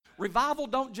revival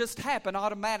don't just happen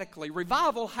automatically.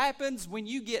 Revival happens when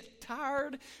you get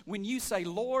tired, when you say,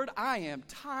 Lord, I am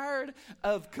tired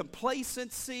of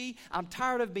complacency. I'm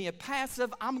tired of being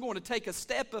passive. I'm going to take a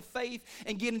step of faith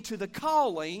and get into the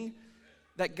calling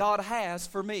that God has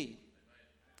for me.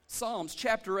 Psalms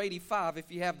chapter 85,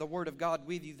 if you have the Word of God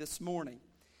with you this morning.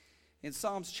 In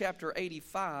Psalms chapter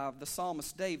 85, the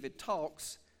psalmist David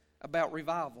talks about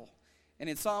revival. And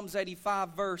in Psalms 85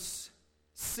 verse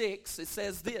 6, it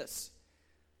says this.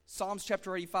 Psalms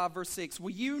chapter 85 verse 6,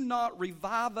 will you not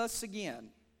revive us again,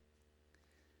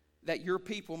 that your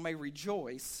people may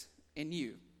rejoice in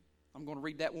you? I'm going to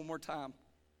read that one more time.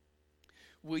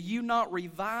 Will you not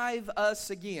revive us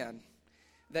again,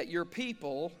 that your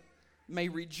people may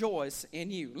rejoice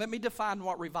in you? Let me define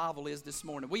what revival is this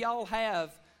morning. We all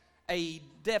have a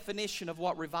definition of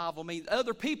what revival means.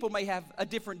 Other people may have a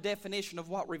different definition of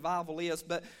what revival is,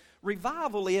 but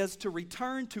revival is to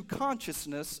return to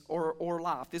consciousness or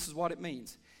life. This is what it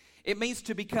means. It means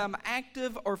to become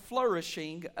active or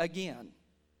flourishing again.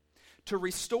 To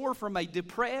restore from a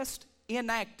depressed,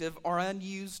 inactive, or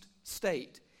unused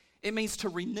state. It means to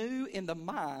renew in the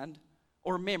mind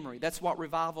or memory. That's what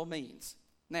revival means.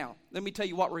 Now, let me tell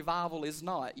you what revival is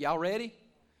not. Y'all ready?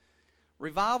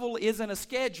 Revival isn't a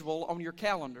schedule on your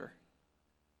calendar.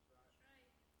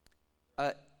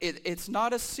 It's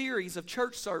not a series of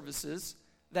church services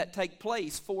that take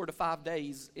place 4 to 5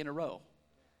 days in a row.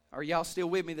 Are y'all still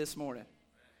with me this morning?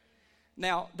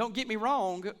 Now, don't get me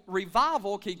wrong.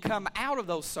 Revival can come out of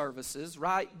those services,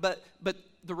 right? But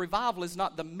the revival is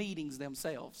not the meetings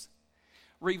themselves.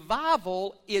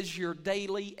 Revival is your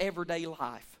daily, everyday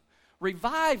life.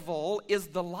 Revival is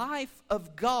the life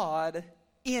of God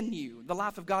in you, the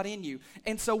life of God in you.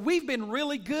 And so we've been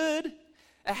really good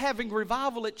at having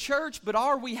revival at church, but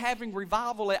are we having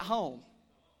revival at home?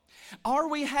 Are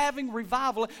we having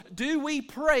revival? Do we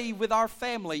pray with our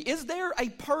family? Is there a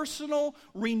personal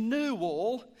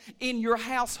renewal in your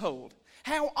household?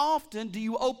 How often do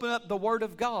you open up the Word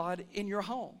of God in your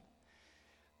home?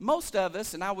 Most of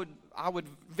us, and I would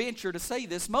venture to say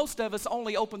this, most of us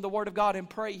only open the Word of God and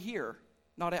pray here,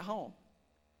 not at home.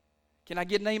 Can I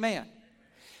get an amen?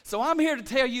 So I'm here to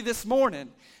tell you this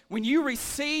morning, when you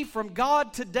receive from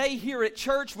God today here at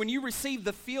church, when you receive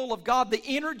the feel of God, the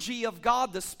energy of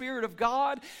God, the Spirit of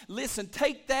God, listen,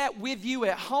 take that with you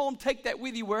at home, take that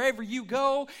with you wherever you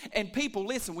go. And people,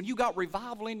 listen, when you got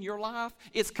revival in your life,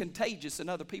 it's contagious and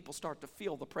other people start to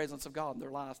feel the presence of God in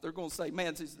their lives. They're going to say,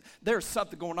 man, there's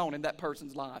something going on in that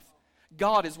person's life.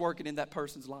 God is working in that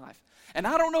person's life. And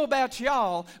I don't know about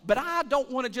y'all, but I don't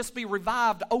want to just be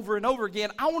revived over and over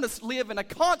again. I want to live in a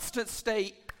constant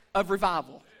state of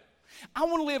revival. I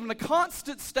want to live in a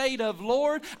constant state of,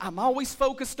 Lord, I'm always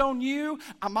focused on you.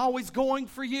 I'm always going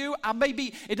for you.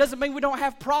 It doesn't mean we don't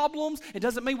have problems. It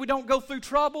doesn't mean we don't go through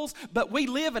troubles, but we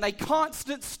live in a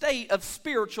constant state of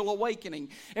spiritual awakening.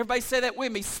 Everybody say that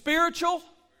with me. Spiritual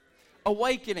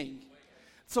awakening.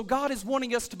 So God is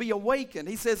wanting us to be awakened.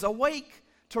 He says, awake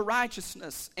to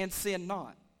righteousness and sin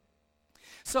not.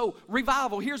 So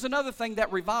revival, here's another thing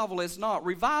that revival is not.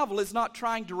 Revival is not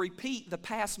trying to repeat the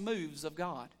past moves of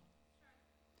God.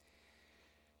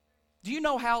 Do you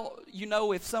know how you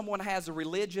know if someone has a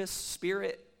religious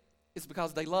spirit? It's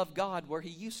because they love God where He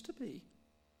used to be.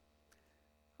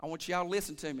 I want y'all to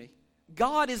listen to me.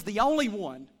 God is the only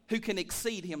one who can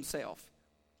exceed Himself.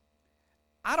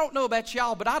 I don't know about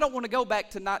y'all, but I don't want to go back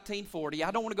to 1940.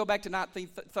 I don't want to go back to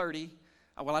 1930.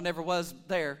 Well, I never was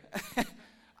there.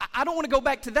 I don't want to go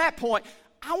back to that point.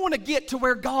 I want to get to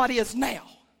where God is now.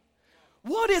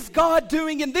 What is God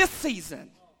doing in this season?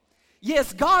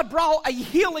 Yes, God brought a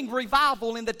healing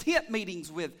revival in the tent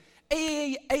meetings with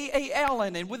A.A.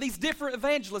 Allen and with these different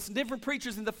evangelists and different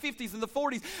preachers in the 50s and the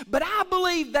 40s. But I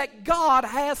believe that God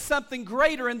has something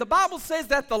greater. And the Bible says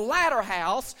that the latter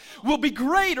house will be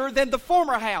greater than the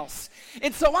former house.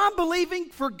 And so I'm believing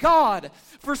for God,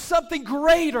 for something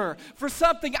greater, for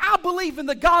something. I believe in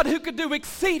the God who can do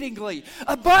exceedingly,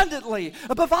 abundantly,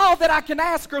 above all that I can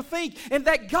ask or think. And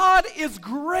that God is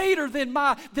greater than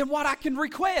what I can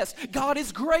request. God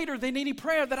is greater than any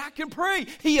prayer that I can pray.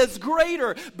 He is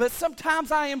greater. But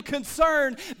sometimes I am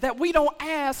concerned that we don't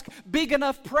ask big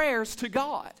enough prayers to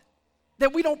God.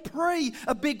 That we don't pray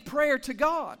a big prayer to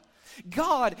God.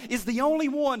 God is the only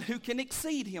one who can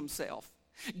exceed Himself.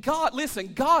 God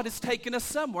has taken us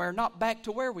somewhere, not back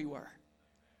to where we were.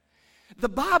 The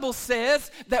Bible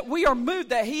says that we are moved,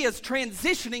 that He is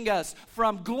transitioning us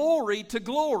from glory to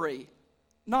glory,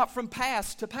 not from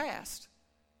past to past.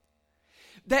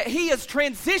 That He is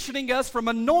transitioning us from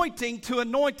anointing to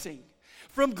anointing,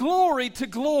 from glory to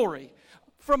glory,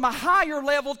 from a higher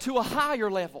level to a higher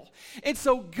level. And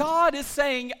so God is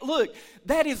saying, look,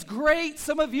 that is great.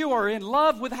 Some of you are in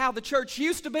love with how the church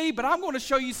used to be, but I'm going to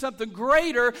show you something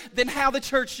greater than how the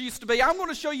church used to be. I'm going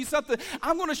to show you something.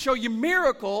 I'm going to show you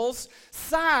miracles,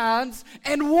 signs,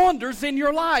 and wonders in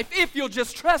your life if you'll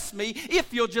just trust me,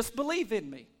 if you'll just believe in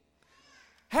me.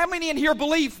 How many in here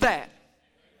believe that?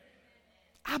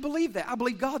 I believe that. I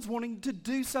believe God's wanting to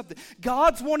do something.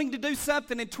 God's wanting to do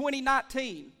something in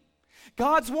 2019.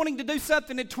 God's wanting to do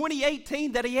something in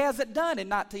 2018 that he hasn't done in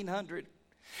 1900.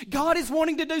 God is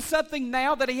wanting to do something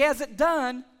now that he hasn't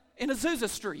done in Azusa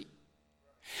Street.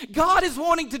 God is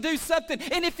wanting to do something,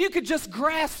 and if you could just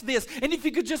grasp this, and if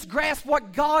you could just grasp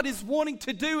what God is wanting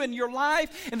to do in your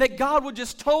life, and that God would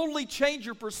just totally change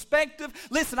your perspective.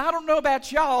 Listen, I don't know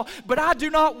about y'all, but I do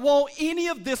not want any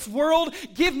of this world.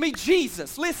 Give me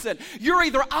Jesus. Listen, you're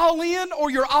either all in or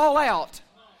you're all out.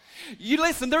 You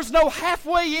listen, there's no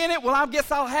halfway in it. Well, I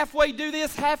guess I'll halfway do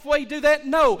this, halfway do that.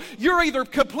 No, you're either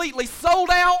completely sold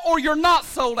out or you're not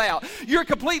sold out. You're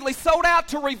completely sold out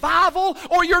to revival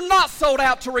or you're not sold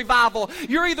out to revival.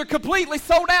 You're either completely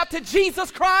sold out to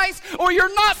Jesus Christ or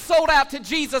you're not sold out to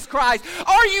Jesus Christ.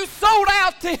 Are you sold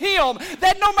out to him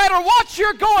that no matter what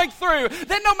you're going through,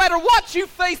 that no matter what you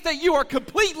face, that you are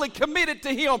completely committed to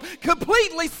him,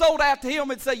 completely sold out to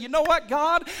him and say, you know what,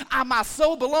 God, my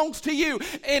soul belongs to you,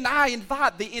 and I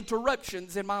invite the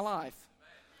interruptions in my life.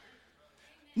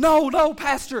 No,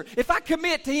 Pastor, if I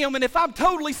commit to him and if I'm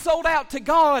totally sold out to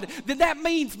God, then that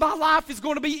means my life is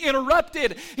going to be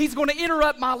interrupted. He's going to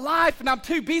interrupt my life, and I'm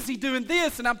too busy doing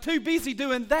this and I'm too busy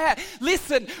doing that.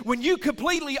 Listen, when you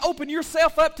completely open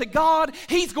yourself up to God,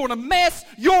 he's going to mess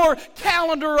your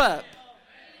calendar up.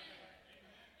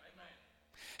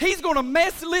 He's going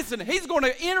to he's going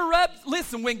to interrupt.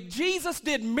 Listen, when Jesus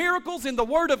did miracles in the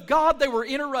Word of God, they were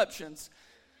interruptions.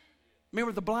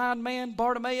 Remember the blind man,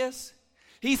 Bartimaeus?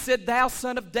 He said, thou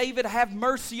son of David, have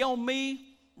mercy on me,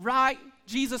 right?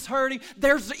 Jesus heard him.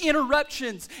 There's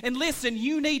interruptions. And listen,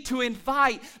 you need to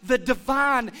invite the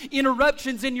divine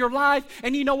interruptions in your life.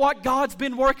 And you know what? God's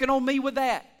been working on me with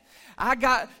that.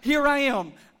 Here I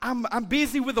am. I'm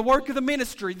busy with the work of the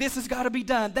ministry. This has got to be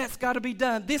done. That's got to be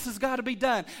done. This has got to be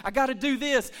done. I got to do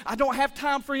this. I don't have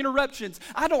time for interruptions.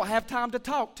 I don't have time to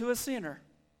talk to a sinner.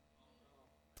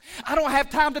 I don't have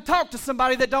time to talk to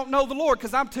somebody that don't know the Lord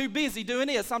because I'm too busy doing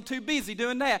this. I'm too busy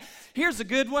doing that. Here's a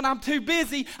good one. I'm too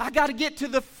busy. I got to get to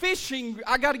the fishing.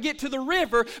 I got to get to the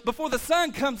river before the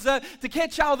sun comes up to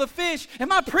catch all the fish.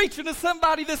 Am I preaching to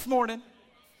somebody this morning?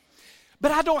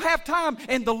 But I don't have time.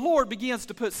 And the Lord begins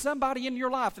to put somebody in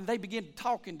your life and they begin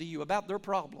talking to you about their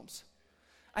problems.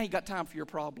 I ain't got time for your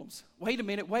problems. Wait a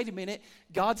minute.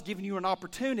 God's giving you an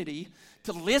opportunity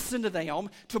to listen to them,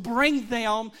 to bring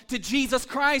them to Jesus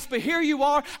Christ. But here you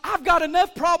are. I've got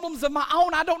enough problems of my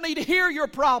own. I don't need to hear your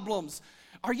problems.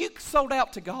 Are you sold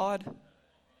out to God?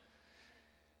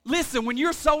 Listen, when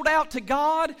you're sold out to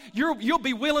God, you'll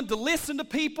be willing to listen to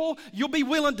people. You'll be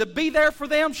willing to be there for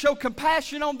them, show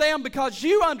compassion on them because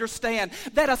you understand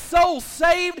that a soul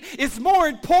saved is more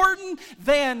important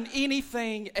than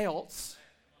anything else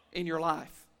in your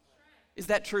life. Is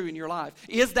that true in your life?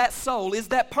 Is that soul, is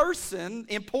that person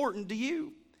important to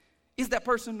you? Is that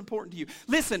person important to you?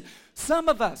 Listen, some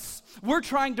of us, we're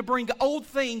trying to bring old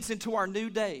things into our new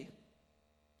day.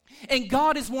 And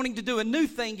God is wanting to do a new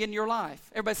thing in your life.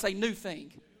 Everybody say new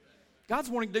thing. God's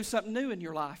wanting to do something new in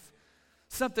your life.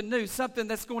 Something new, something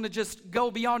that's going to just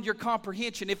go beyond your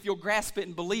comprehension if you'll grasp it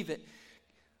and believe it.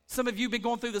 Some of you have been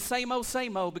going through the same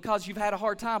old because you've had a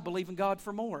hard time believing God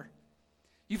for more.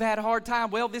 You've had a hard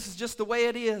time, well, this is just the way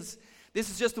it is. This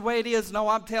is just the way it is. No,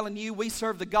 I'm telling you, we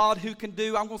serve the God who can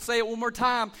do, I'm going to say it one more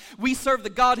time. We serve the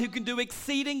God who can do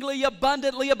exceedingly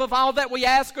abundantly above all that we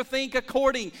ask or think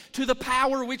according to the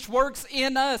power which works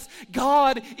in us.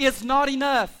 God is not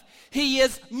enough. He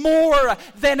is more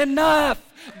than enough.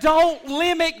 Don't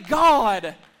limit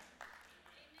God.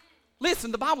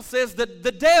 Listen, the Bible says that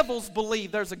the devils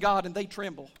believe there's a God and they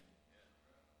tremble.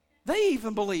 They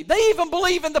even believe. They even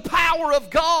believe in the power of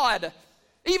God.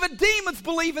 Even demons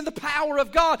believe in the power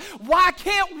of God. Why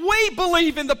can't we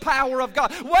believe in the power of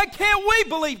God? Why can't we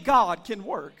believe God can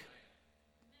work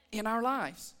in our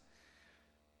lives?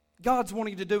 God's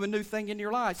wanting to do a new thing in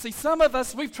your life. See, some of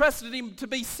us, we've trusted him to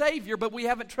be Savior, but we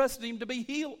haven't trusted him to be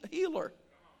healer.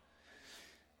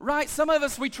 Right? Some of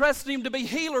us, we trusted him to be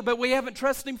healer, but we haven't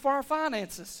trusted him for our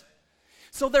finances.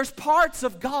 So there's parts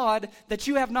of God that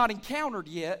you have not encountered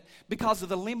yet because of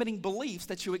the limiting beliefs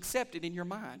that you accepted in your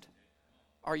mind.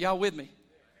 Are y'all with me?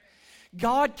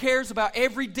 God cares about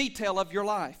every detail of your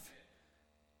life.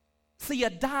 See,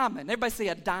 a diamond. Everybody say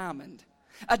a diamond.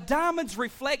 A diamond's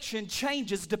reflection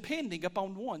changes depending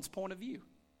upon one's point of view.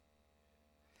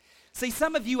 See,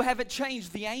 some of you haven't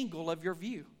changed the angle of your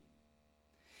view.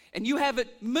 And you haven't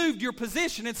moved your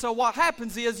position, and so what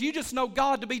happens is you just know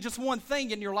God to be just one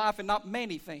thing in your life and not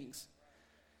many things.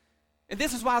 And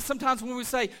this is why sometimes when we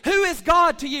say, who is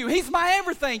God to you? He's my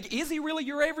everything. Is he really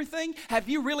your everything? Have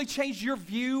you really changed your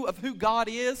view of who God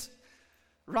is?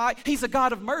 Right? He's a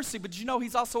God of mercy, but you know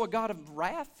he's also a God of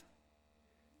wrath?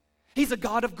 He's a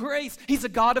God of grace. He's a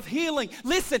God of healing.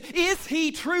 Listen, is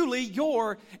he truly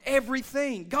your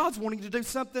everything? God's wanting to do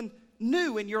something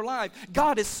new in your life.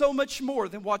 God is so much more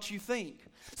than what you think.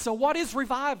 So what is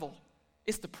revival?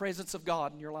 It's the presence of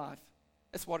God in your life.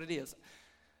 That's what it is.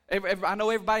 I know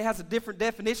everybody has a different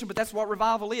definition, but that's what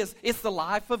revival is. It's the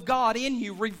life of God in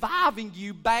you, reviving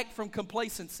you back from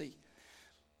complacency.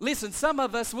 Listen, some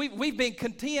of us, we've been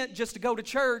content just to go to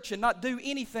church and not do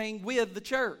anything with the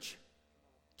church.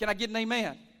 Can I get an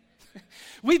amen?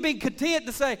 We've been content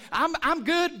to say, I'm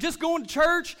good just going to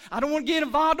church. I don't want to get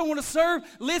involved. I don't want to serve.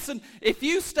 Listen, if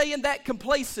you stay in that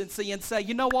complacency and say,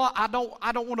 you know what, I don't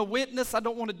want to witness. I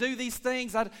don't want to do these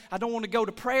things. I don't want to go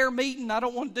to prayer meeting. I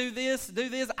don't want to do this.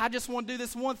 I just want to do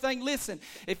this one thing. Listen,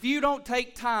 if you don't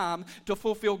take time to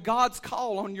fulfill God's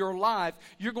call on your life,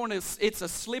 it's a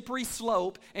slippery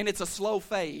slope and it's a slow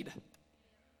fade.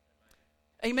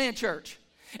 Amen, church.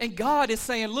 And God is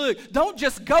saying, look, don't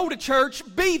just go to church,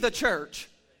 be the church.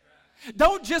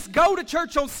 Don't just go to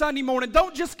church on Sunday morning.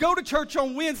 Don't just go to church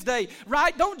on Wednesday,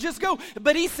 right? Don't just go.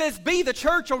 But he says, be the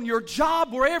church on your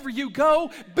job, wherever you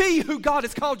go. Be who God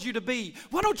has called you to be.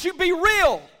 Why don't you be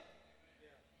real?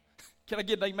 Can I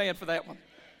get an amen for that one?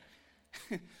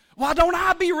 Why don't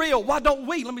I be real? Why don't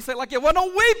we? Let me say it like that. Why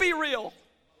don't we be real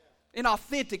and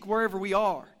authentic wherever we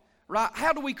are? Right?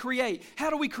 How do we create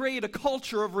a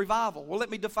culture of revival? Well, let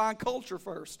me define culture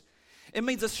first. It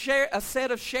means a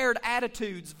set of shared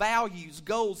attitudes, values,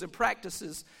 goals, and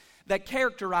practices that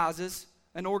characterizes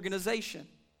an organization.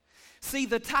 See,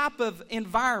 the type of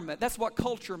environment, that's what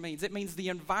culture means. It means the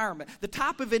environment. The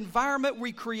type of environment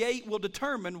we create will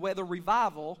determine whether we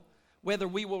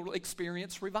will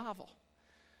experience revival.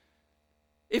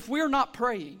 If we're not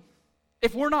praying,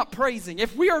 if we're not praising,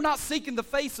 if we are not seeking the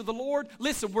face of the Lord,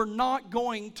 listen, we're not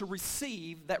going to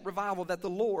receive that revival that the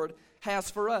Lord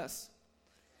has for us.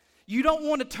 You don't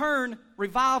want to turn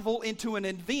revival into an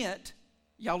event.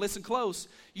 Y'all listen close.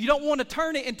 You don't want to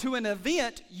turn it into an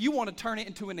event. You want to turn it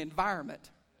into an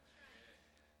environment.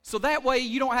 So that way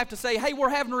you don't have to say, hey, we're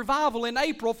having revival in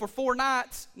April for 4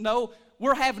 nights. No,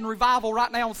 we're having revival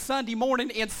right now on Sunday morning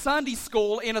in Sunday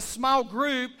school in a small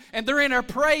group, and they're in there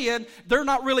praying. They're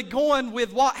not really going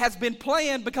with what has been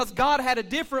planned because God had a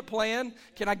different plan.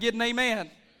 Can I get an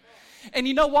amen? And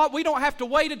you know what? We don't have to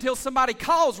wait until somebody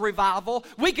calls revival.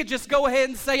 We could just go ahead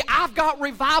and say, I've got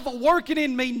revival working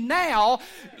in me now.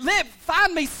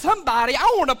 Find me somebody.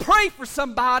 I want to pray for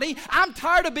somebody. I'm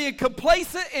tired of being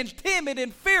complacent and timid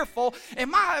and fearful.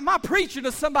 Am I preaching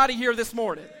to somebody here this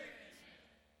morning?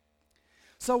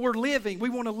 So we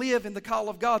want to live in the call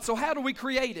of God. So how do we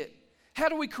create it? How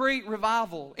do we create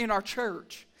revival in our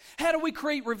church? How do we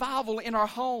create revival in our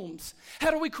homes? How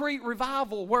do we create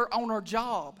revival on our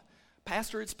job?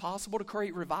 Pastor, it's possible to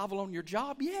create revival on your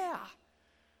job? Yeah,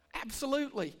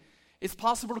 absolutely. It's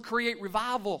possible to create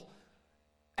revival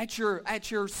at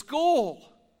your school,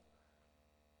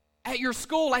 at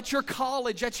your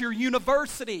college, at your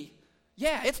university.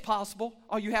 Yeah, it's possible.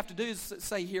 All you have to do is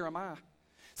say, here am I.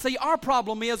 See, our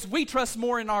problem is we trust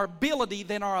more in our ability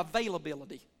than our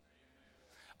availability.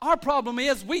 Our problem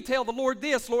is we tell the Lord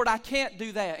this, Lord, I can't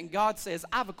do that. And God says,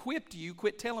 I've equipped you.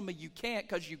 Quit telling me you can't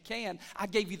because you can. I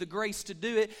gave you the grace to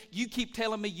do it. You keep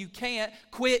telling me you can't.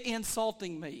 Quit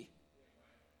insulting me.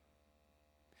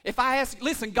 If I ask,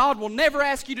 listen, God will never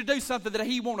ask you to do something that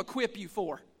he won't equip you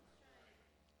for.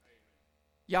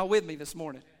 Y'all with me this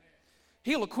morning?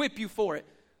 He'll equip you for it.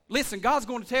 Listen, God's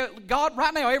going to tell, God,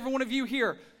 right now, every one of you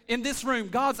here in this room,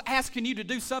 God's asking you to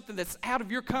do something that's out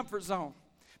of your comfort zone.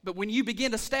 But when you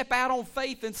begin to step out on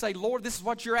faith and say, Lord, this is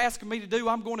what you're asking me to do,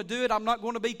 I'm going to do it. I'm not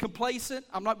going to be complacent.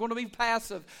 I'm not going to be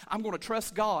passive. I'm going to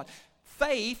trust God.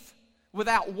 Faith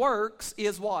without works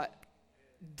is what?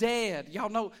 Dead. Y'all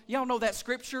know that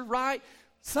scripture, right?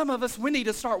 Some of us, we need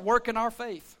to start working our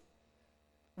faith.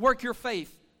 Work your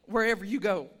faith wherever you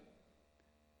go.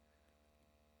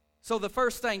 So the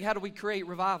first thing, how do we create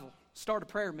revival? Start a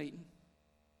prayer meeting.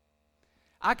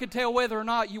 I could tell whether or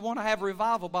not you want to have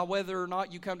revival by whether or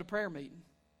not you come to prayer meeting.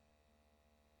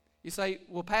 You say,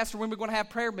 well, Pastor, when are we going to have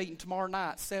prayer meeting? Tomorrow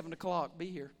night, 7 o'clock, be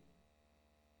here.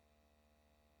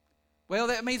 Well,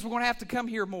 that means we're going to have to come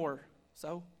here more.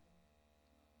 So?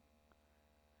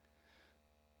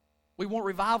 We want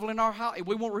revival in our house.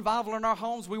 We want revival in our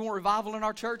homes. We want revival in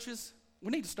our churches.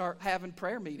 We need to start having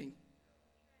prayer meeting.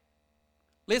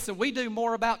 Listen, we do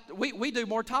more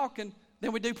talking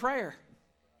than we do prayer.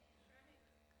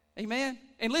 Amen.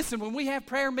 And listen, when we have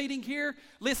prayer meeting here,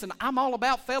 listen, I'm all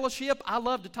about fellowship. I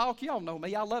love to talk. Y'all know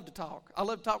me. I love to talk. I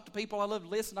love to talk to people. I love to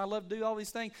listen. I love to do all these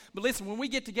things. But listen, when we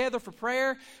get together for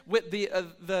prayer, with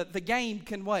the game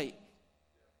can wait.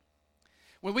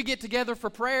 When we get together for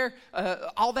prayer,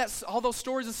 all those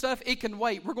stories and stuff, it can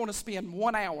wait. We're going to spend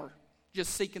 1 hour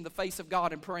just seeking the face of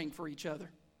God and praying for each other.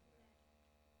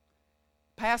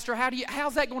 Pastor,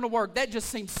 how's that going to work? That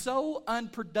just seems so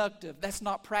unproductive. That's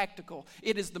not practical.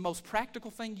 It is the most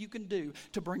practical thing you can do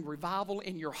to bring revival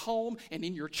in your home and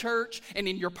in your church and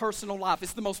in your personal life.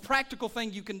 It's the most practical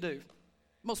thing you can do.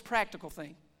 Most practical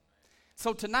thing.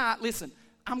 So tonight, listen,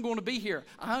 I'm going to be here.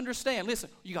 I understand. Listen,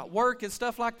 you got work and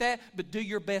stuff like that, but do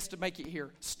your best to make it here.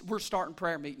 We're starting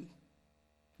prayer meeting.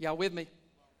 Y'all with me?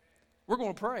 We're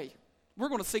going to pray. We're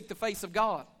going to seek the face of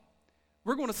God.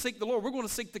 We're going to seek the Lord. We're going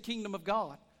to seek the kingdom of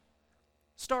God.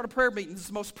 Start a prayer meeting. This is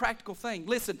the most practical thing.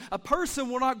 Listen, a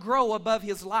person will not grow above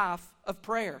his life of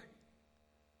prayer.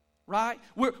 Right?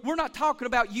 We're not talking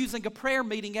about using a prayer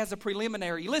meeting as a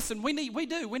preliminary. Listen, we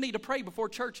need to pray before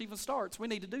church even starts. We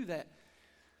need to do that.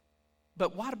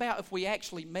 But what about if we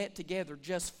actually met together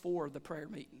just for the prayer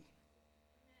meeting?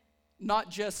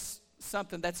 Not just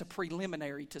something that's a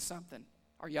preliminary to something.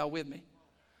 Are y'all with me?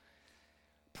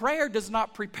 Prayer does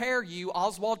not prepare you.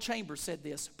 Oswald Chambers said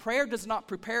this. Prayer does not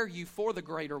prepare you for the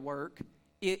greater work.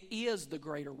 It is the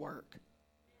greater work.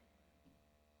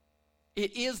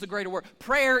 It is the greater work.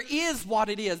 Prayer is what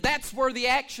it is. That's where the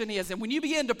action is. And when you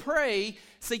begin to pray,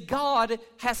 see, God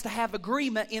has to have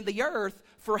agreement in the earth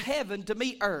for heaven to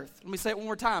meet earth. Let me say it one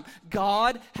more time.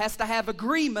 God has to have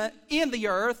agreement in the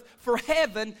earth for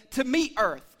heaven to meet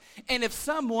earth. And if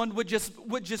someone would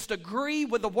just agree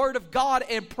with the word of God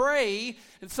and pray,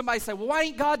 and somebody say, well, why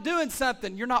ain't God doing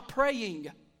something? You're not praying.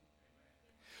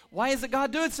 Why isn't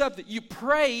God doing something? You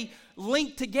pray,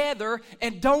 link together,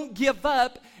 and don't give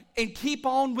up, and keep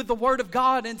on with the word of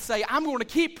God and say, I'm going to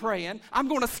keep praying. I'm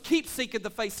going to keep seeking the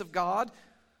face of God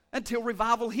until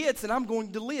revival hits, and I'm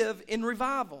going to live in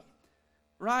revival.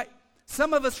 Right?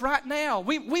 Some of us right now,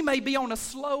 we may be on a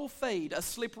slow fade, a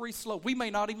slippery slope. We may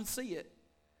not even see it.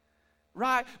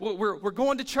 Right? We're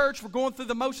going to church. We're going through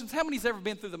the motions. How many's ever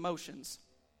been through the motions?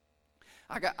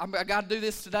 I got to do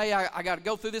this today. I got to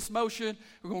go through this motion.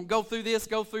 We're going to go through this,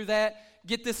 go through that,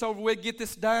 get this over with, get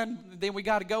this done. Then we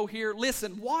got to go here.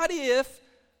 Listen, what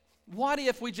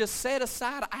if we just set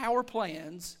aside our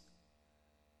plans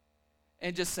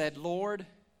and just said, Lord,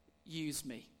 use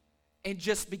me. And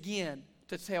just begin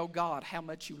to tell God how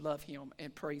much you love him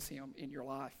and praise him in your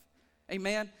life.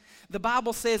 Amen. The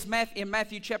Bible says in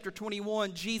Matthew chapter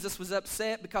 21, Jesus was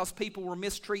upset because people were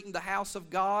mistreating the house of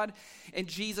God, and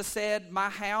Jesus said, "My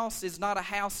house is not a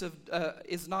house of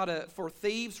for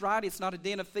thieves, right? It's not a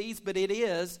den of thieves, but it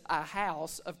is a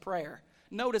house of prayer."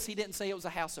 Notice he didn't say it was a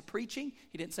house of preaching.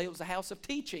 He didn't say it was a house of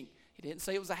teaching. He didn't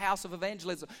say it was a house of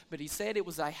evangelism, but he said it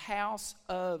was a house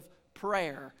of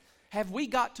prayer. Have we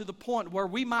got to the point where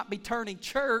we might be turning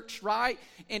church, right,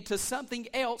 into something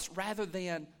else rather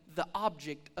than the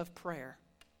object of prayer,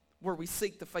 where we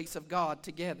seek the face of God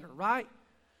together, right?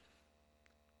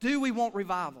 Do we want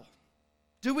revival?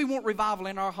 Do we want revival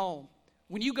in our home?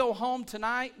 When you go home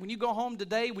tonight, when you go home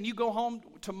today, when you go home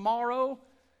tomorrow,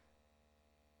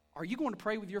 are you going to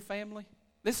pray with your family?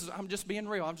 I'm just being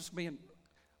real.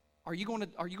 Are you going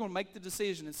to make the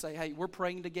decision and say, hey, we're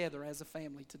praying together as a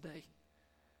family today?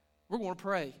 We're going to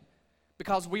pray.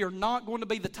 Because we are not going to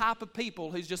be the type of people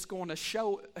who's just going to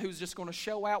show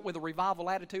out with a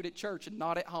revival attitude at church and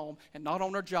not at home and not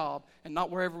on our job and not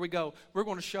wherever we go. We're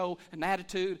going to show an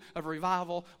attitude of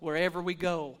revival wherever we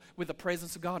go with the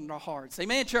presence of God in our hearts.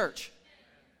 Amen, church?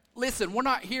 Listen, we're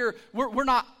not here, we're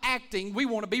not acting. We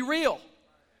want to be real.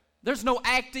 There's no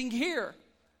acting here.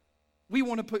 We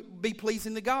want to be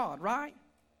pleasing to God, right?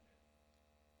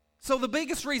 So the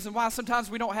biggest reason why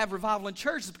sometimes we don't have revival in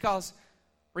church is because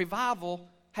revival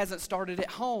hasn't started at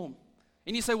home.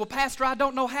 And you say, well, Pastor, I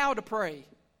don't know how to pray.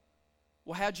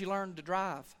 Well, how'd you learn to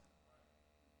drive?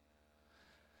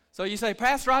 So you say,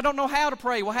 Pastor, I don't know how to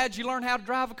pray. Well, how'd you learn how to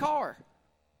drive a car?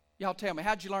 Y'all tell me,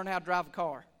 how'd you learn how to drive a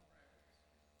car?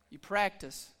 You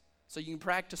practice. So you can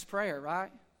practice prayer,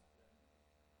 right?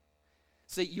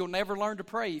 See, you'll never learn to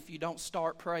pray if you don't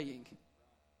start praying.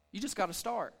 You just got to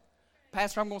start.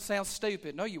 Pastor, I'm going to sound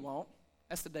stupid. No, you won't.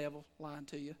 That's the devil lying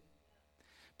to you.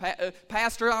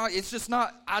 Pastor, it's just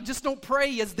not, I just don't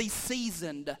pray as these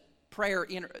seasoned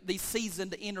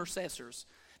intercessors.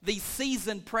 These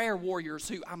seasoned prayer warriors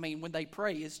who, when they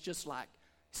pray, it's just like,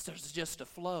 there's just a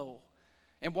flow.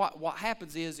 And what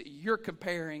happens is you're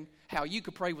comparing how you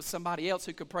could pray with somebody else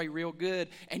who could pray real good,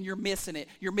 and you're missing it.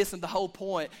 You're missing the whole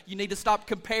point. You need to stop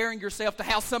comparing yourself to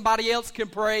how somebody else can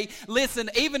pray. Listen,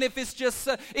 even if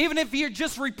you're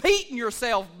just repeating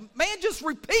yourself, man, just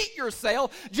repeat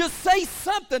yourself. Just say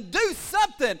something. Do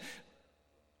something.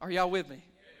 Are y'all with me?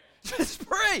 Just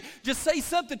pray. Just say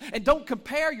something, and don't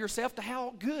compare yourself to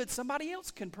how good somebody else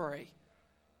can pray.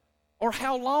 Or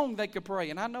how long they could pray.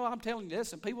 And I know I'm telling you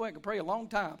this, and people that can pray a long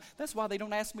time. That's why they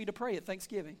don't ask me to pray at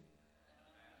Thanksgiving.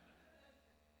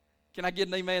 Can I get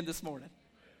an amen this morning?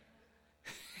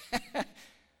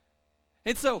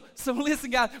 And so listen,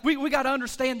 guys, we got to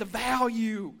understand the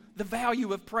value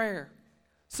of prayer.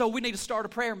 So we need to start a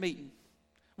prayer meeting.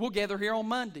 We'll gather here on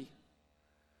Monday.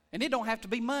 And it don't have to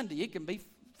be Monday. It can be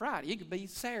Friday. It could be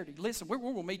Saturday. Listen, we're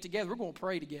going to meet together. We're going to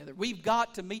pray together. We've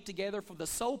got to meet together for the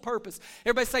sole purpose.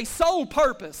 Everybody say sole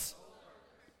purpose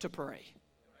to pray.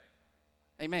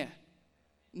 Amen.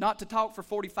 Not to talk for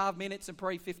 45 minutes and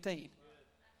pray 15.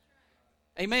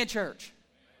 Amen, church.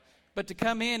 But to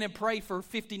come in and pray for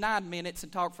 59 minutes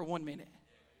and talk for 1 minute.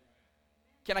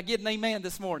 Can I get an amen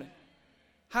this morning?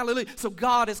 Hallelujah. So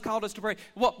God has called us to pray.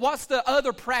 What's the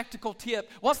other practical tip?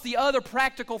 What's the other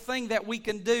practical thing that we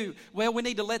can do? Well, we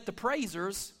need to let the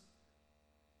praisers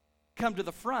come to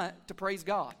the front to praise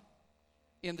God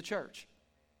in the church.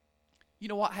 You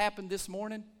know what happened this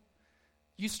morning?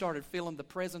 You started feeling the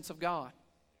presence of God.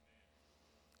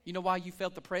 You know why you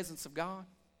felt the presence of God?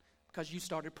 Because you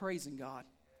started praising God.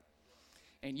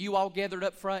 And you all gathered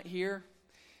up front here.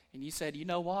 And you said, you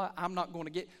know what, I'm not going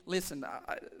to get, listen,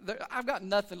 I've got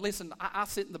nothing. Listen, I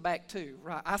sit in the back too,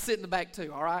 right? I sit in the back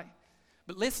too, all right?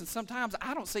 But listen, sometimes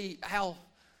I don't see how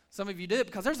some of you do it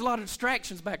because there's a lot of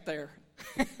distractions back there.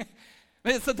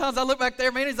 Man, sometimes I look back there,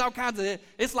 man, there's all kinds of,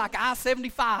 it's like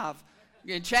I-75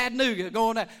 in Chattanooga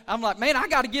going on. I'm like, man, I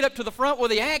got to get up to the front where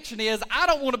the action is. I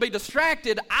don't want to be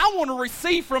distracted. I want to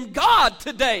receive from God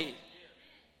today.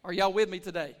 Are y'all with me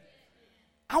today?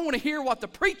 I want to hear what the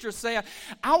preacher said.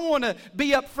 I want to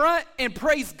be up front and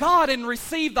praise God and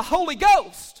receive the Holy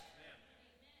Ghost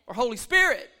or Holy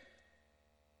Spirit.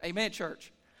 Amen,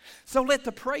 church. So let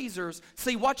the praisers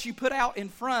see what you put out in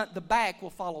front, the back will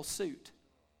follow suit.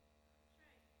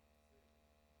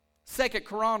 2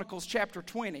 Chronicles chapter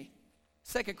 20.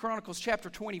 2 Chronicles chapter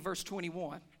 20, verse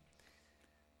 21.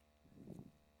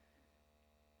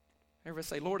 Everybody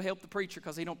say, Lord, help the preacher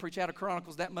because he don't preach out of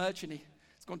Chronicles that much, and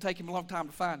it's going to take him a long time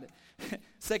to find it.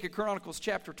 2 Chronicles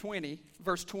chapter 20,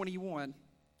 verse 21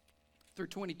 through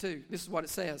 22. This is what it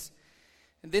says.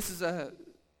 And this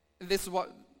is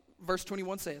what verse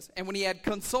 21 says. And when he had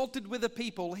consulted with the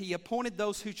people, he appointed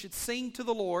those who should sing to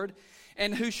the Lord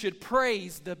and who should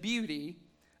praise the beauty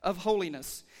of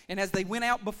holiness. And as they went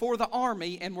out before the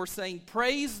army and were saying,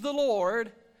 praise the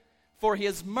Lord, for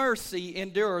his mercy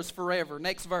endures forever.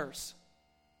 Next verse.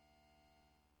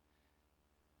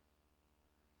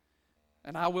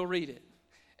 And I will read it.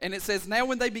 And it says, now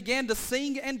when they began to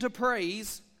sing and to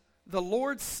praise, the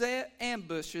Lord set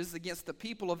ambushes against the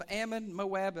people of Ammon,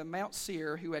 Moab, and Mount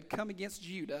Seir who had come against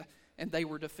Judah, and they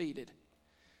were defeated.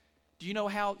 Do you know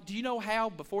how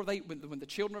before when the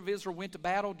children of Israel went to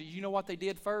battle, do you know what they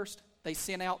did first? They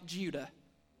sent out Judah.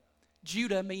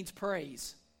 Judah means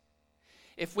praise.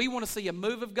 If we want to see a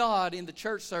move of God in the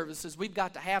church services, we've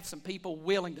got to have some people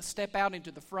willing to step out into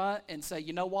the front and say,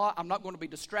 you know what, I'm not going to be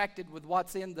distracted with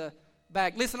what's in the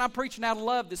back. Listen, I'm preaching out of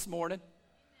love this morning.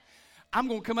 I'm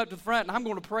going to come up to the front and I'm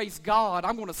going to praise God.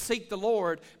 I'm going to seek the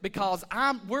Lord because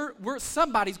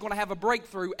somebody's going to have a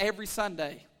breakthrough every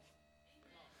Sunday.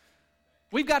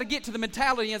 We've got to get to the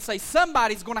mentality and say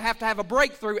somebody's going to have a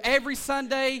breakthrough every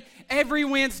Sunday, every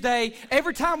Wednesday,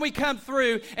 every time we come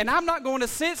through. And I'm not going to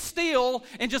sit still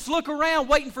and just look around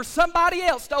waiting for somebody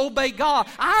else to obey God.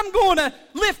 I'm going to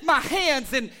lift my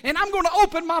hands and I'm going to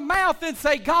open my mouth and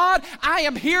say, God, I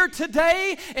am here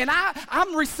today and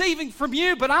I'm receiving from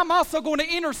you, but I'm also going to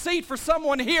intercede for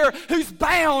someone here who's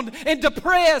bound and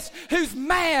depressed, who's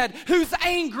mad, who's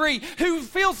angry, who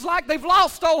feels like they've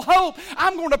lost all hope.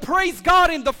 I'm going to praise God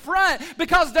in the front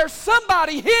because there's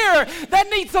somebody here that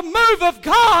needs a move of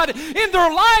God in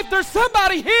their life. There's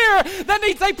somebody here that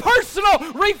needs a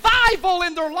personal revival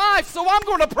in their life. So I'm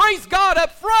going to praise God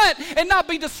up front and not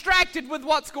be distracted with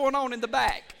what's going on in the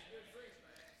back.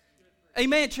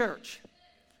 Amen, church.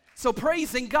 So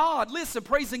praising God, listen,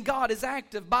 praising God is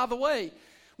active. By the way,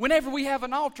 whenever we have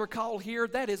an altar call here,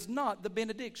 that is not the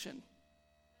benediction.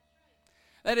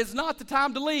 That is not the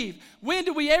time to leave. When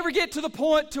do we ever get to the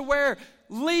point to where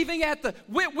when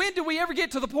do we ever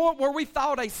get to the point where we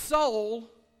thought a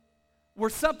soul where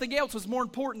something else was more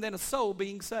important than a soul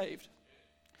being saved.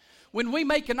 When we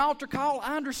make an altar call,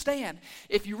 I understand.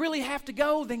 If you really have to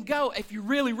go, then go. If you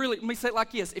really, let me say it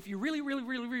like this. If you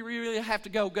really have to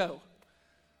go, go.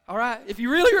 All right? If you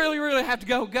really have to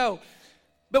go, go.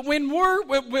 But when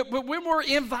we're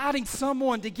inviting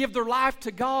someone to give their life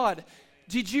to God,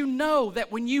 did you know that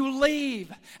when you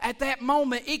leave at that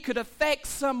moment, it could affect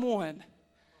someone?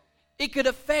 It could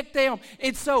affect them.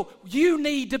 And so you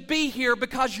need to be here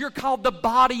because you're called the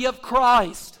body of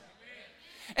Christ.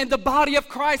 And the body of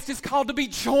Christ is called to be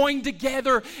joined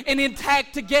together and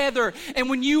intact together. And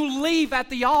when you leave at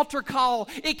the altar call,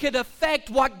 it could affect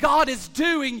what God is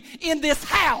doing in this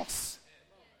house.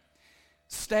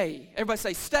 Stay. Everybody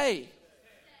say, stay.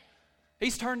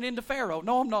 He's turning into Pharaoh.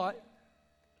 No, I'm not.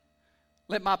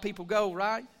 Let my people go,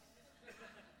 right?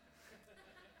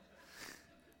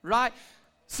 Right?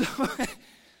 So,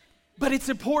 but it's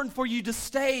important for you to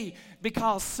stay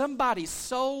because somebody's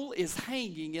soul is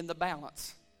hanging in the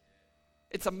balance.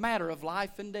 It's a matter of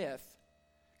life and death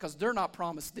because they're not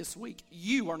promised this week.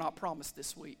 You are not promised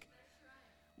this week.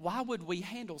 Why would we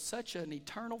handle such an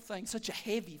eternal thing, such a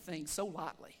heavy thing so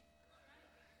lightly?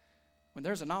 When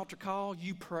there's an altar call,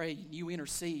 you pray and you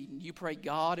intercede and you pray,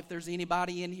 God, if there's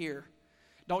anybody in here,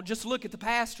 don't just look at the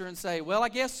pastor and say, well, I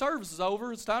guess service is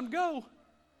over. It's time to go.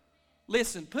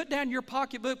 Listen, put down your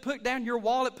pocketbook, put down your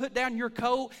wallet, put down your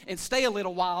coat, and stay a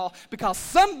little while because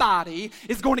somebody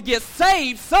is going to get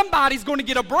saved. Somebody's going to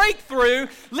get a breakthrough.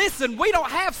 Listen, we don't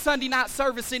have Sunday night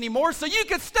service anymore, so you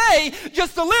can stay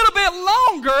just a little bit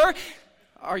longer.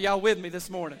 Are y'all with me this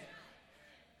morning?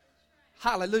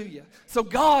 Hallelujah. So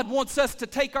God wants us to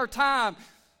take our time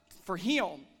for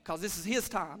Him because this is His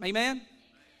time. Amen?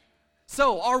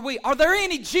 So are there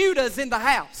any Judas in the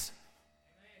house?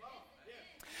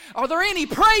 Are there any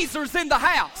praisers in the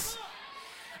house?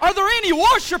 Are there any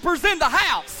worshipers in the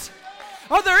house?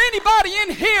 Are there anybody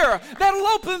in here that'll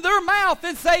open their mouth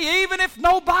and say, even if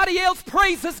nobody else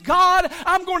praises God,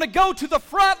 I'm going to go to the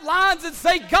front lines and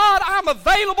say, God, I'm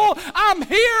available, I'm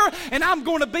here, and I'm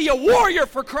going to be a warrior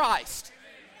for Christ.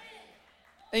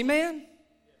 Amen?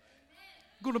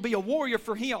 I'm going to be a warrior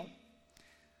for Him.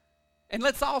 And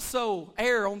let's also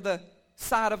err on the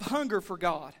side of hunger for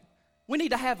God. We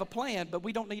need to have a plan, but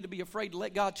we don't need to be afraid to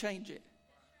let God change it.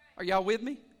 Are y'all with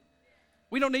me?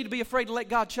 We don't need to be afraid to let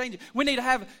God change it. We need to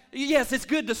have, yes, it's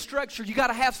good to structure. You got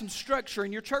to have some structure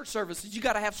in your church services. You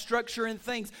got to have structure in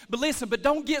things. But listen, but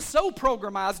don't get so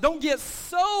programized. Don't get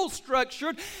so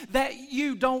structured that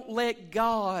you don't let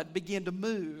God begin to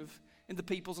move into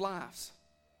people's lives.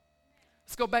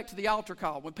 Let's go back to the altar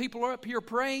call. When people are up here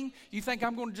praying, you think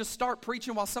I'm going to just start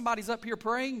preaching while somebody's up here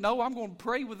praying? No, I'm going to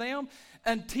pray with them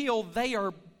until they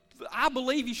are, I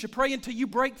believe you should pray until you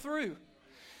break through.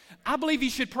 I believe you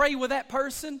should pray with that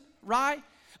person, right?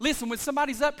 Listen, when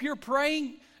somebody's up here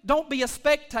praying, don't be a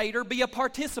spectator, be a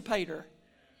participator.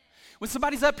 When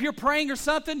somebody's up here praying or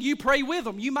something, you pray with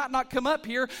them. You might not come up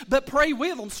here, but pray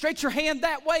with them. Stretch your hand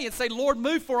that way and say, Lord,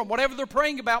 move for them. Whatever they're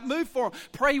praying about, move for them.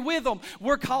 Pray with them.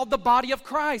 We're called the body of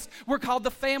Christ. We're called the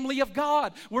family of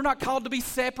God. We're not called to be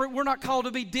separate. We're not called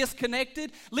to be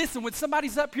disconnected. Listen, when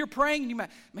somebody's up here praying, you might,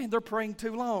 man, they're praying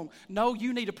too long. No,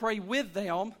 you need to pray with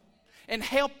them and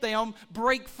help them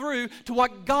break through to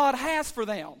what God has for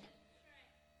them.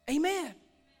 Amen.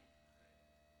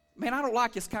 Man, I don't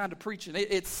like this kind of preaching.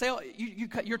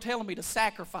 You're telling me to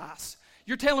sacrifice.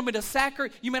 You're telling me to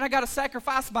sacrifice. You mean I got to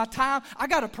sacrifice my time? I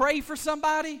got to pray for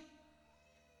somebody?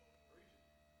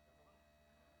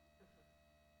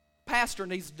 Pastor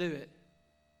needs to do it.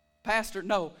 Pastor,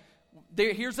 no.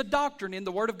 Here's a doctrine in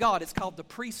the Word of God. It's called the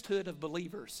priesthood of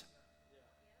believers.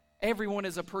 Everyone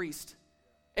is a priest.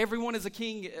 Everyone is a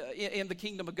king in the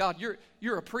kingdom of God.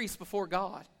 You're a priest before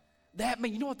God.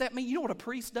 You know what that means? You know what a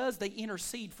priest does? They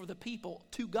intercede for the people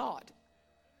to God.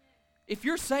 If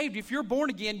you're saved, if you're born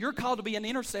again, you're called to be an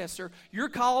intercessor. You're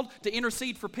called to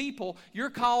intercede for people. You're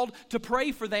called to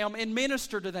pray for them and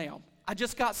minister to them. I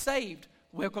just got saved.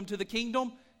 Welcome to the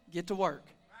kingdom. Get to work.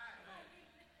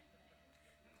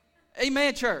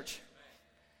 Amen, church.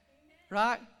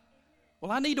 Right?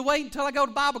 Well, I need to wait until I go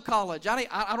to Bible college.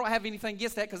 I don't have anything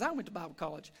against that because I went to Bible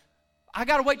college. I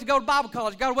got to wait to go to Bible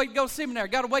college. Got to wait to go to seminary.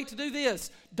 Got to wait to do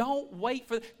this. Don't wait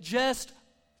for, just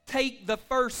take the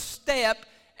first step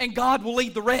and God will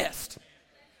lead the rest.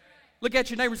 Look at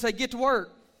your neighbor and say, get to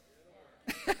work.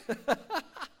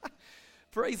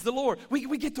 Praise the Lord.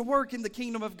 We get to work in the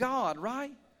kingdom of God,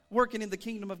 right? Working in the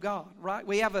kingdom of God, right?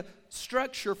 We have a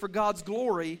structure for God's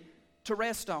glory to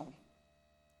rest on.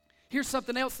 Here's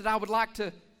something else I would like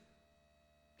to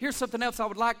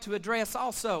address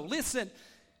also. Listen,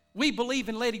 We believe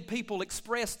in letting people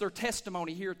express their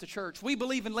testimony here at the church. We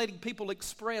believe in letting people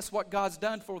express what God's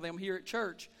done for them here at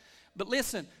church. But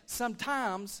listen,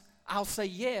 sometimes I'll say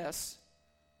yes,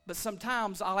 but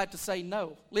sometimes I'll have to say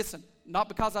no. Listen, not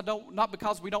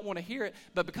because we don't want to hear it,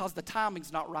 but because the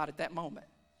timing's not right at that moment.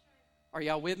 Are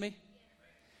y'all with me?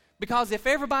 Because if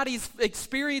everybody's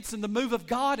experiencing the move of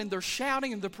God and they're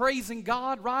shouting and they're praising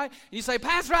God, right? And you say,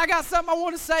 Pastor, I got something I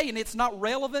want to say, and it's not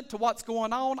relevant to what's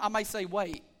going on, I may say,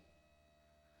 wait.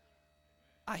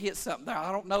 I hit something there.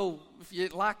 I don't know if you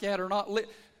like that or not.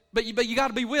 But you got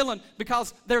to be willing,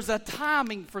 because there's a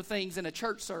timing for things in a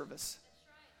church service.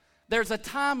 There's a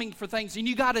timing for things, and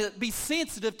you got to be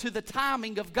sensitive to the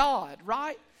timing of God,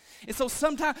 right? And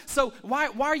so why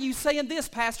are you saying this,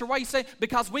 Pastor? Why are you saying?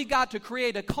 Because we got to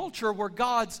create a culture where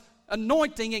God's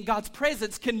anointing and God's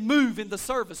presence can move in the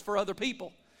service for other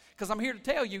people. Because I'm here to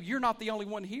tell you, you're not the only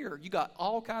one here. You got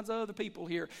all kinds of other people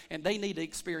here, and they need to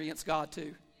experience God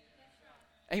too.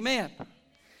 Amen.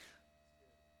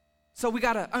 So we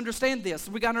got to understand this.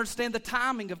 We got to understand the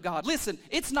timing of God. Listen,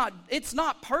 it's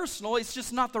not personal. It's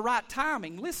just not the right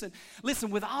timing. Listen,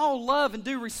 with all love and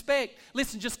due respect,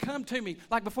 listen, just come to me.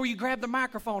 Like before you grab the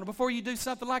microphone or before you do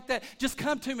something like that, just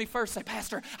come to me first. Say,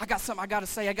 Pastor, I got something I got to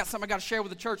say. I got something I got to share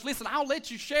with the church. Listen, I'll let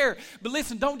you share. But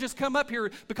listen, don't just come up here,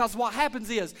 because what happens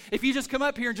is if you just come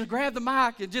up here and just grab the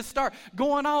mic and just start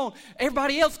going on,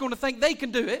 everybody else is going to think they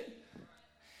can do it.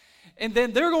 And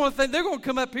then they're going to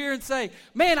come up here and say,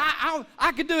 man,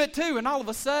 I could do it too. And all of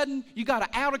a sudden, you got an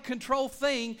out-of-control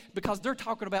thing because they're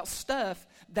talking about stuff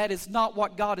that is not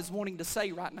what God is wanting to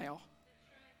say right now.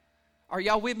 Are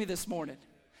y'all with me this morning?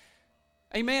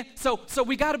 Amen? So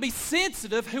we got to be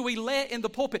sensitive who we let in the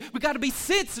pulpit. We got to be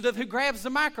sensitive who grabs the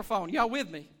microphone. Y'all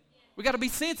with me? We got to be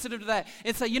sensitive to that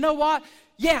and say, you know what?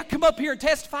 Yeah, come up here and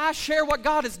testify, share what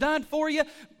God has done for you,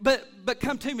 but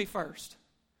come to me first.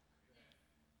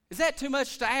 Is that too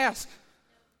much to ask?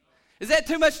 Is that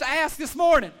too much to ask this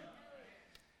morning?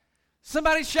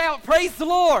 Somebody shout, praise the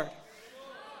Lord.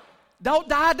 Don't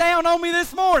die down on me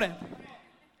this morning.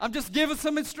 I'm just giving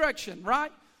some instruction,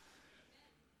 right?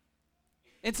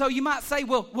 And so you might say,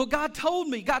 well, God told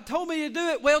me to do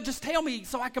it. Well, just tell me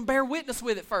so I can bear witness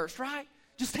with it first, right?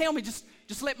 Just tell me, just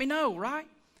let me know, right?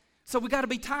 So we got to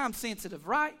be time sensitive,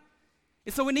 right?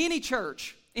 And so in any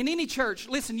church,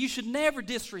 listen, you should never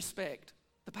disrespect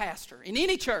the pastor in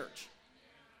any church.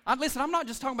 Listen, I'm not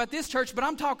just talking about this church, but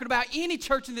I'm talking about any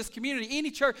church in this community,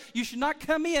 any church. You should not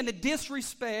come in and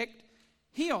disrespect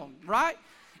him, right?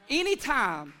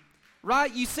 Anytime,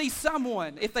 right, you see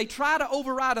someone, if they try to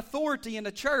override authority in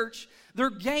a church,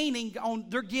 they're getting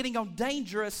on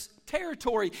dangerous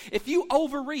territory. If you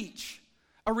overreach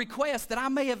a request that I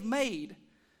may have made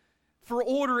for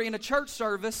order in a church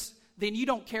service, then you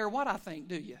don't care what I think,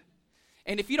 do you?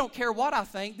 And if you don't care what I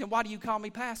think, then why do you call me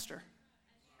pastor?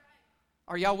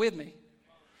 Are y'all with me?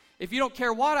 If you don't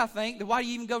care what I think, then why do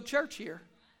you even go to church here?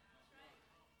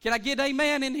 Can I get an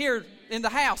amen in here in the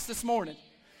house this morning?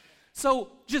 So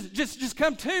just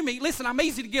come to me. Listen, I'm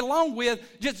easy to get along with.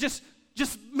 Just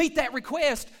meet that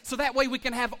request so that way we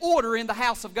can have order in the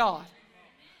house of God.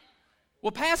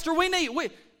 Well, Pastor,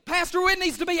 it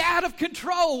needs to be out of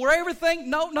control where everything,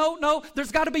 no.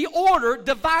 There's got to be order,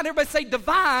 divine, everybody say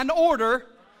divine order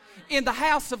in the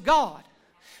house of God.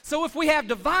 So if we have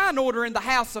divine order in the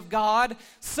house of God,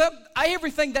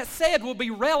 everything that's said will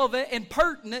be relevant and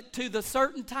pertinent to the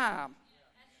certain time.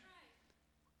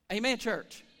 Amen,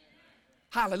 church.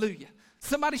 Hallelujah.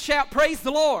 Somebody shout, praise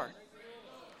the Lord.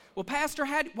 Well, Pastor,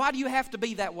 why do you have to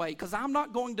be that way? Because I'm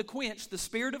not going to quench the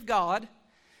Spirit of God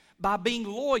by being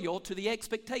loyal to the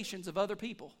expectations of other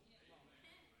people.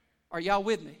 Are y'all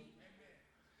with me?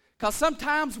 Because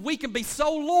sometimes we can be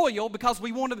so loyal because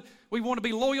we want to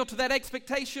be loyal to that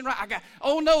expectation. Right?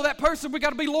 That person, we got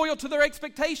to be loyal to their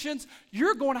expectations.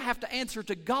 You're going to have to answer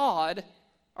to God.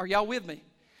 Are y'all with me?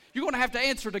 You're going to have to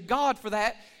answer to God for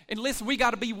that. And listen, we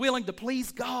got to be willing to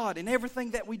please God in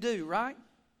everything that we do, right?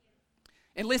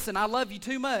 And listen, I love you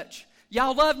too much.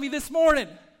 Y'all love me this morning.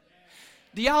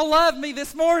 Do y'all love me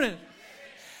this morning?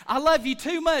 I love you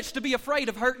too much to be afraid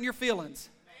of hurting your feelings.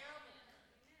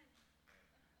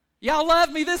 Y'all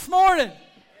love me this morning?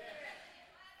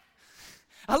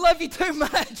 I love you too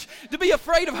much to be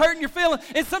afraid of hurting your feelings.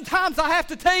 And sometimes I have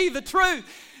to tell you the truth.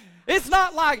 It's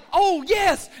not like, oh,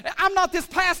 yes, I'm not this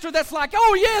pastor that's like,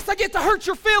 oh, yes, I get to hurt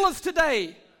your feelings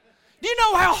today. Do you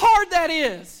know how hard that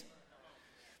is?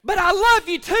 But I love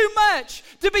you too much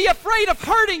to be afraid of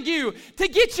hurting you, to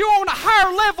get you on a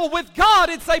higher level with God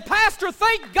and say, Pastor,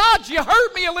 thank God you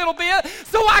hurt me a little bit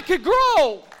so I could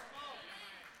grow.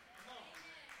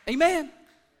 Amen.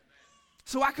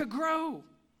 So I could grow.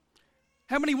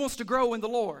 How many wants to grow in the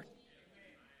Lord?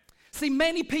 See,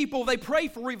 many people, they pray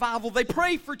for revival. They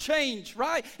pray for change,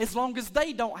 right? As long as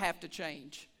they don't have to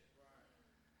change.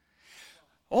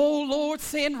 Oh, Lord,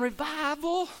 send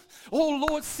revival. Oh,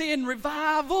 Lord, send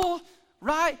revival,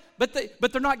 right? But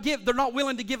they're not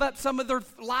willing to give up some of their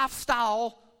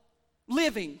lifestyle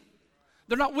living.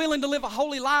 They're not willing to live a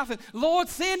holy life. And Lord,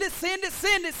 send it, send it,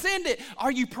 send it, send it.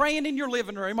 Are you praying in your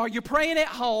living room? Are you praying at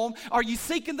home? Are you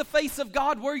seeking the face of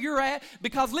God where you're at?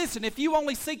 Because listen, if you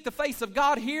only seek the face of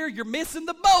God here, you're missing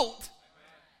the boat.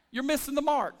 You're missing the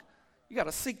mark. You got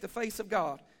to seek the face of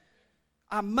God.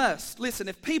 I must. Listen,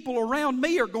 if people around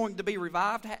me are going to be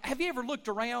revived, have you ever looked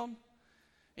around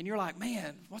and you're like,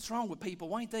 man, what's wrong with people?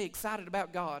 Why ain't they excited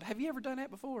about God? Have you ever done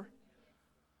that before?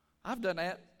 I've done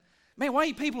that. Man, why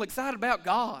ain't people excited about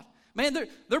God? Man,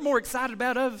 they're more excited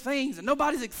about other things, and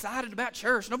nobody's excited about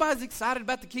church. Nobody's excited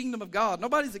about the kingdom of God.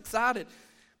 Nobody's excited.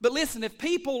 But listen, if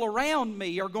people around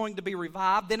me are going to be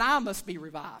revived, then I must be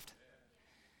revived.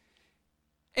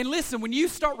 And listen, when you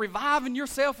start reviving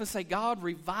yourself and say, God,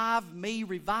 revive me,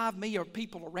 or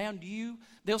people around you,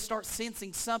 they'll start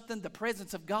sensing something, the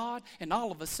presence of God, and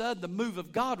all of a sudden the move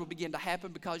of God will begin to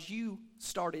happen because you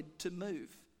started to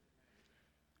move.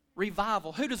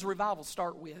 Revival. Who does revival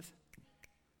start with?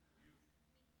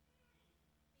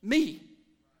 Me.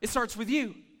 It starts with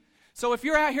you. So if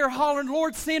you're out here hollering,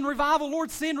 Lord, send revival,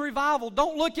 Lord, send revival,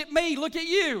 don't look at me, look at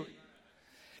you.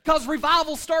 Because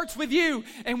revival starts with you.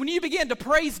 And when you begin to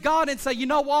praise God and say, you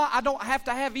know what, I don't have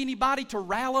to have anybody to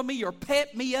rally me or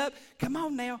pep me up. Come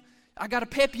on now. I got to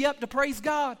pep you up to praise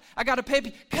God. I got to pep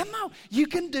you. Come on, you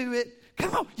can do it.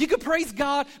 Come on, you can praise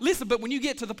God. Listen, but when you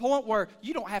get to the point where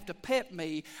you don't have to pep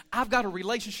me, I've got a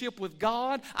relationship with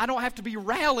God. I don't have to be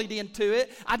rallied into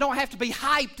it. I don't have to be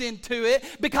hyped into it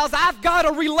because I've got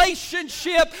a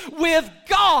relationship with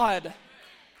God.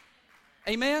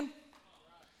 Amen?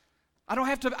 I don't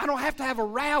have to have a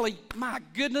rally. My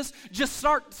goodness, just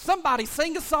start, somebody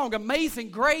sing a song, Amazing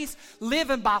Grace,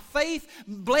 Living by Faith,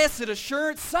 Blessed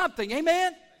Assurance, something.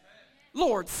 Amen?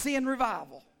 Lord, send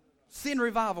revival. Send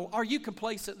revival. Are you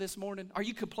complacent this morning? Are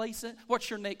you complacent? What's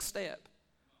your next step?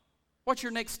 What's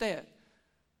your next step?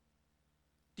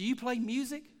 Do you play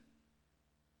music?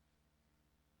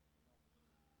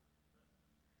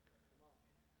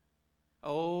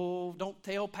 Oh, don't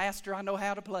tell Pastor I know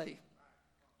how to play.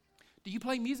 Do you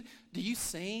play music? Do you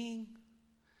sing?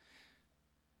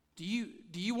 Do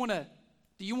you want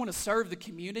to serve the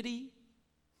community?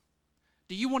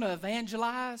 Do you want to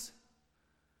evangelize?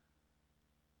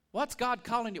 What's God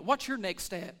calling you? What's your next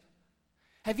step?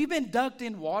 Have you been dunked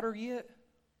in water yet?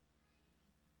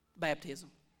 Baptism.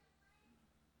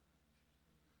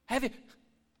 Have you?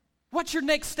 What's your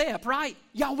next step, right?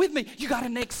 Y'all with me? You got a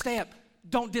next step.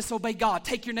 Don't disobey God.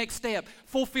 Take your next step.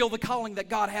 Fulfill the calling that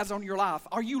God has on your life.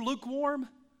 Are you lukewarm?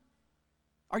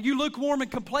 Are you lukewarm and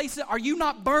complacent? Are you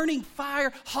not burning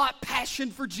fire, hot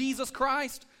passion for Jesus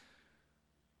Christ?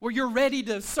 Where you're ready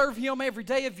to serve Him every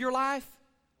day of your life?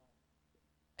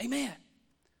 Amen.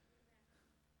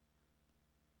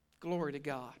 Glory to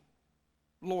God.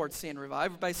 Lord, send revival.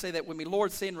 Everybody say that with me.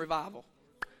 Lord, send revival.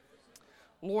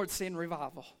 Lord, send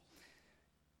revival.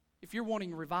 If you're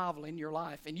wanting revival in your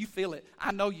life and you feel it,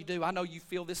 I know you do. I know you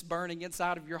feel this burning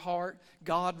inside of your heart.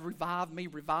 God, revive me,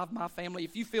 revive my family.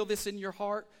 If you feel this in your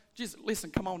heart, just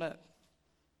listen, come on up.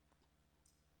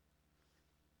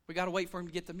 We got to wait for him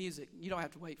to get the music. You don't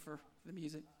have to wait for the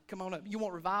music. Come on up. You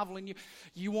want revival in you?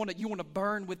 You want to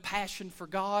burn with passion for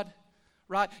God,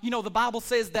 right? You know, the Bible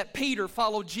says that Peter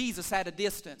followed Jesus at a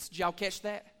distance. Did y'all catch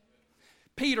that?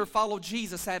 Peter followed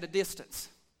Jesus at a distance.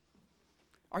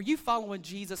 Are you following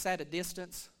Jesus at a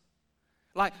distance?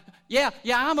 Like, yeah,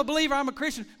 I'm a believer, I'm a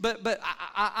Christian, but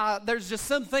I there's just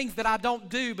some things that I don't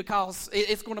do because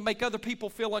it's going to make other people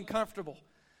feel uncomfortable.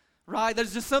 Right?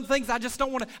 There's just some things I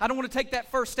don't want to take that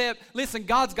first step. Listen,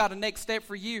 God's got a next step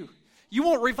for you. You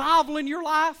want revival in your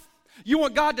life? You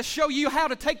want God to show you how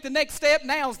to take the next step?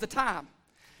 Now's the time.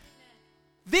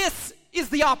 This is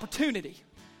the opportunity.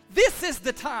 This is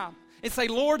the time. And say,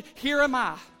 Lord, here am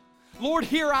I. Lord,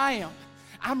 here I am.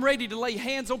 I'm ready to lay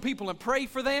hands on people and pray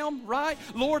for them, right?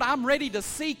 Lord, I'm ready to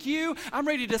seek you. I'm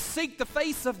ready to seek the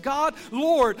face of God.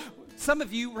 Lord, some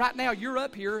of you right now, you're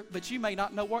up here, but you may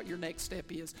not know what your next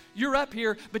step is. You're up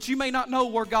here, but you may not know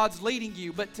where God's leading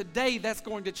you. But today, that's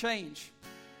going to change.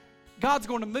 God's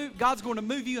going to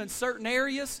move you in certain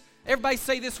areas. Everybody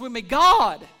say this with me.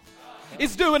 God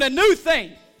is doing a new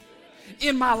thing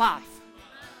in my life.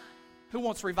 Who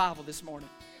wants revival this morning?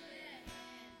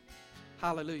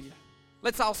 Hallelujah.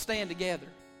 Let's all stand together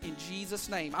in Jesus'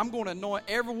 name. I'm going to anoint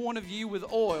every one of you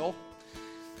with oil.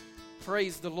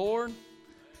 Praise the Lord.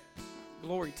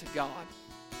 Glory to God.